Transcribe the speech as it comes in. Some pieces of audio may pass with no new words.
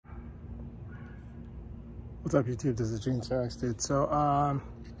What's up, YouTube? This is CRX, dude. So, out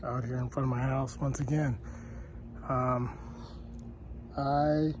here in front of my house once again. I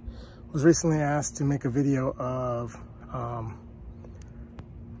was recently asked to make a video of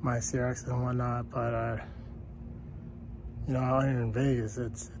my CRX and whatnot, but you know, out here in Vegas,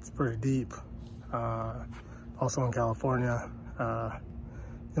 it's pretty deep. Also in California, you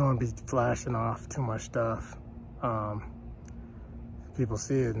don't want to be flashing off too much stuff. People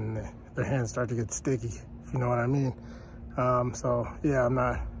see it and their hands start to get sticky, if you know what I mean. So yeah, I'm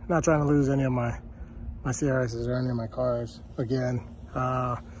not trying to lose any of my CRXs or any of my cars again.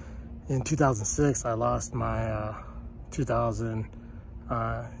 In 2006, I lost my 2000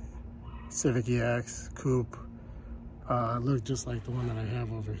 Civic EX Coupe. It looked just like the one that I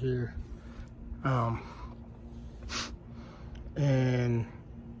have over here. And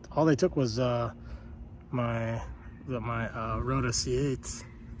all they took was my Rota C8s,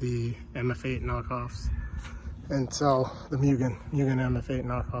 the MF8 knockoffs, and so the Mugen MF8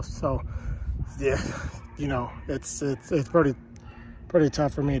 knockoffs. So yeah, you know, it's pretty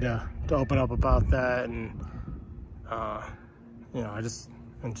tough for me to open up about that, and you know, just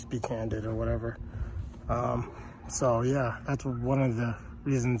be candid or whatever. So yeah, that's one of the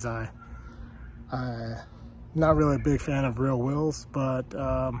reasons I'm not really a big fan of real wheels, but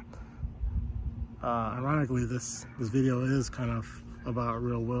ironically, this video is kind of about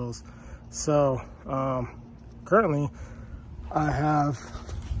real wheels. So currently, I have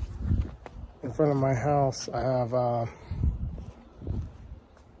in front of my house, I have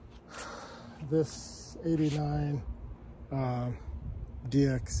this 89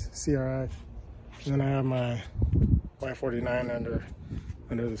 DX CRX, and then I have my Y49 under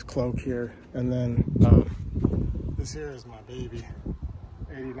this cloak here, and then this here is my baby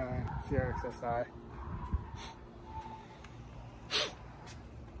 89 CRX SI.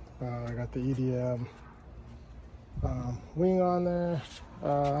 I got the EDM wing on there.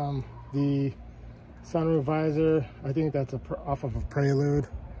 The sunroof visor, I think that's off of a Prelude.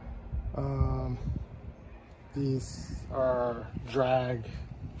 These are drag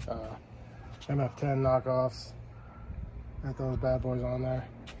MF10 knockoffs. Got those bad boys on there.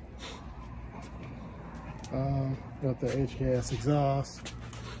 Got the HKS exhaust.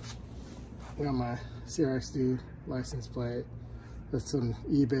 Got my CRX dude license plate. That's some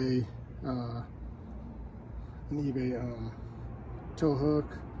eBay, an eBay tow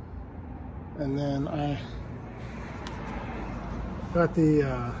hook. And then I got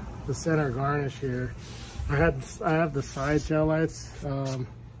the center garnish here. I have the side tail lights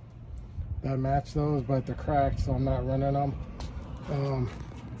that match those, but they're cracked, so I'm not running them.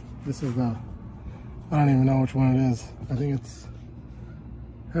 This is the, I don't even know which one it is. I think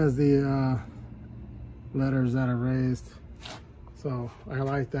has the letters that are raised, so I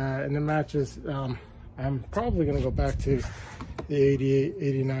like that, and it matches. I'm probably gonna go back to the 88,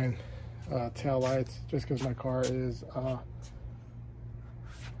 89 tail lights, just because my car is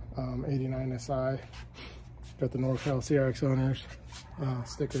 89 SI. Got the NorCal CRX owners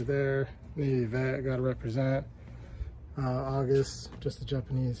sticker there. Navy vet, gotta represent. August, just a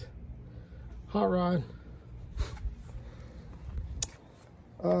Japanese hot rod.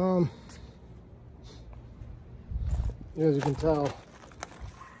 As you can tell,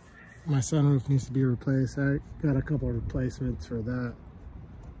 my sunroof needs to be replaced. I got a couple of replacements for that.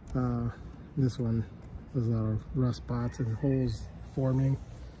 This one, there's a lot of rust spots and holes forming.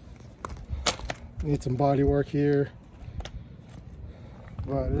 Need some body work here,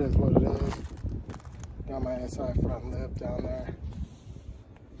 but it is what it is. Got my SI front lip down there.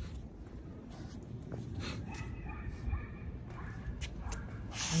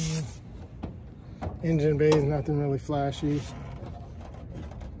 Engine bay is nothing really flashy.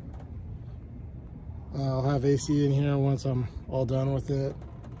 I'll have AC in here once I'm all done with it.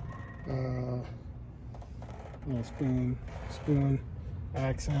 Little spoon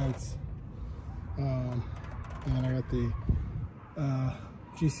accents. And then I got the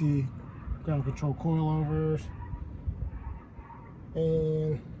GC ground control coilovers,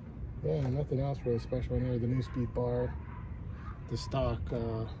 and yeah, nothing else really special in here. The new speed bar, the stock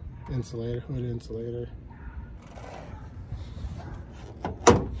insulator, hood insulator.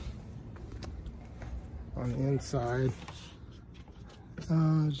 On the inside,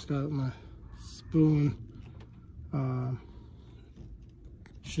 just got my spoon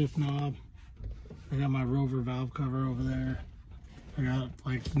shift knob. I got my Rover valve cover over there. I got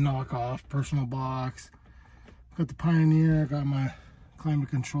like knockoff personal box. Got the Pioneer. I got my climate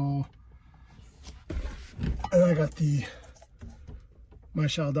control, and I got my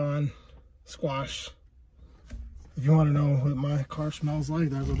Sheldon squash. If you want to know what my car smells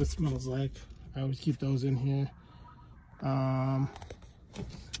like, that's what it smells like. I always keep those in here. Oh,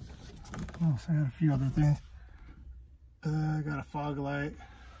 so I got a few other things. I got a fog light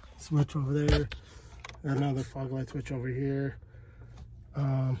switch over there. Got another fog light switch over here.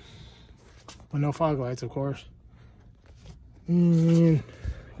 But no fog lights, of course.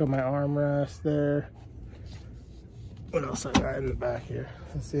 Got my armrest there. What else I got in the back here?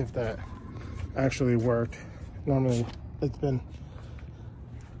 Let's see if that actually worked. Normally it's been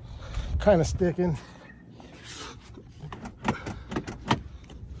kind of sticking.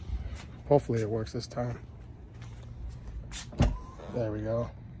 Hopefully it works this time. There we go.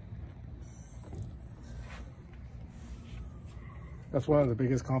 That's one of the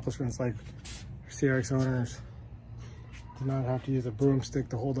biggest accomplishments, like CRX owners, to not have to use a broomstick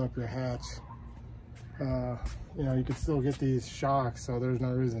to hold up your hatch. You know, you can still get these shocks, so there's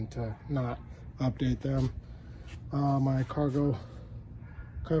no reason to not update them. My cargo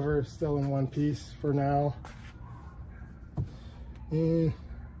cover is still in one piece for now. And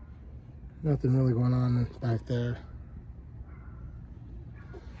nothing really going on back there.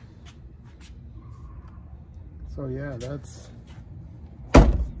 So yeah, that's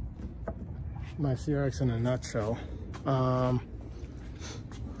my CRX in a nutshell. The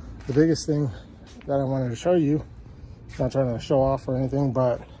biggest thing that I wanted to show you, not trying to show off or anything,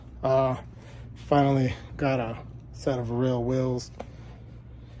 but finally got a set of real wheels.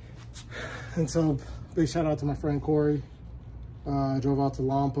 And so big shout out to my friend Corey. I drove out to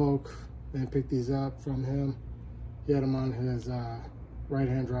Lompoc and picked these up from him. He had them on his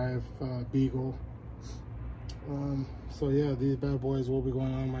right-hand drive Beagle. So yeah, these bad boys will be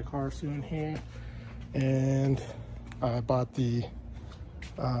going on my car soon here. And I bought the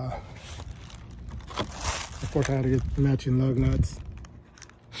of course I had to get matching lug nuts,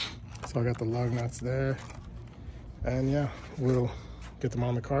 so I got the lug nuts there. And yeah, we'll get them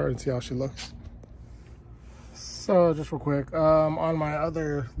on the car and see how she looks. So just real quick, on my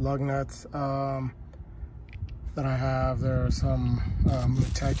other lug nuts that I have, there are some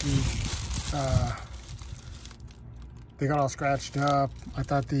Muteki. They got all scratched up. I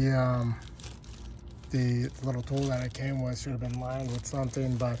thought the little tool that it came with should have been lined with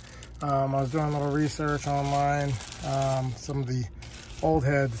something, but I was doing a little research online. Some of the old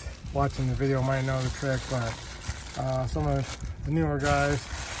heads watching the video might know the trick, but some of the newer guys,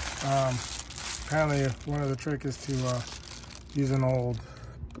 apparently one of the trick is to use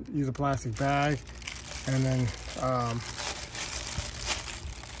a plastic bag, and then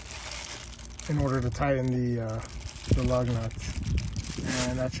in order to tighten the lug nuts,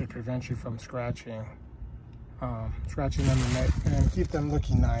 and that should prevent you from scratching them and keep them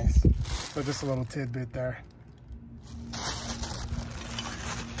looking nice. So just a little tidbit there.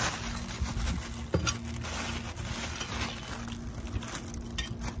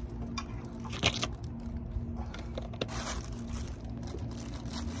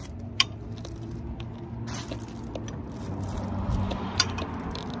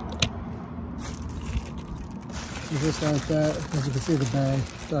 Just like that, as you can see, the bag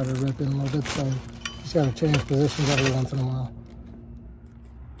started ripping a little bit, so just gotta change positions every once in a while.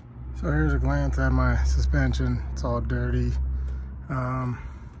 So here's a glance at my suspension. It's all dirty. I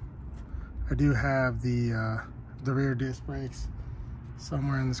do have the rear disc brakes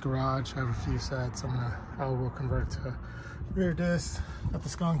somewhere in this garage. I have a few sets. I will convert to rear disc. Got the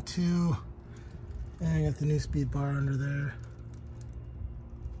Skunk 2, and I got the new speed bar under there.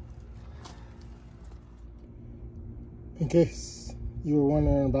 In case you were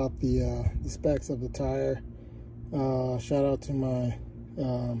wondering about the specs of the tire, shout out to my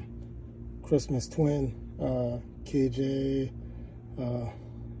Christmas twin, KJ L.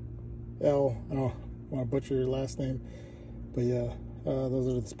 I don't want to butcher your last name, but yeah, those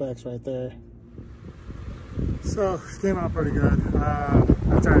are the specs right there. So it came out pretty good.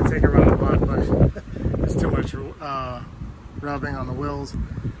 I tried to take it around the block, but it's too much rubbing on the wheels,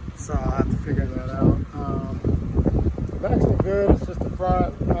 so I'll have to figure that out. Back's look good, it's just the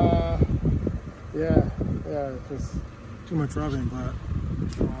front. Yeah, it's just too much rubbing, but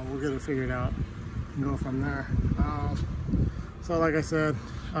we'll get it figured out and go from there. So like I said,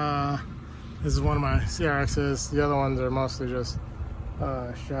 this is one of my CRXs. The other ones are mostly just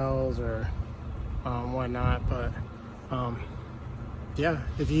shells or whatnot, but yeah,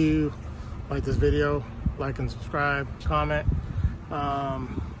 if you like this video, like and subscribe, comment.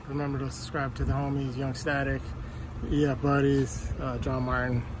 Remember to subscribe to the homies, Young Static, yeah, buddies, John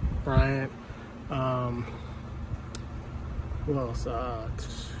Martin, Bryant, who else?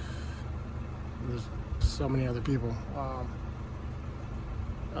 There's so many other people.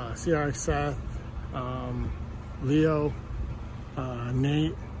 CRX Seth, Leo,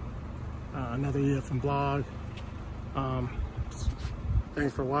 Nate, another EFM blog.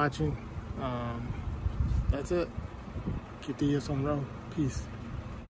 Thanks for watching. That's it. Keep the EFs on the road. Peace.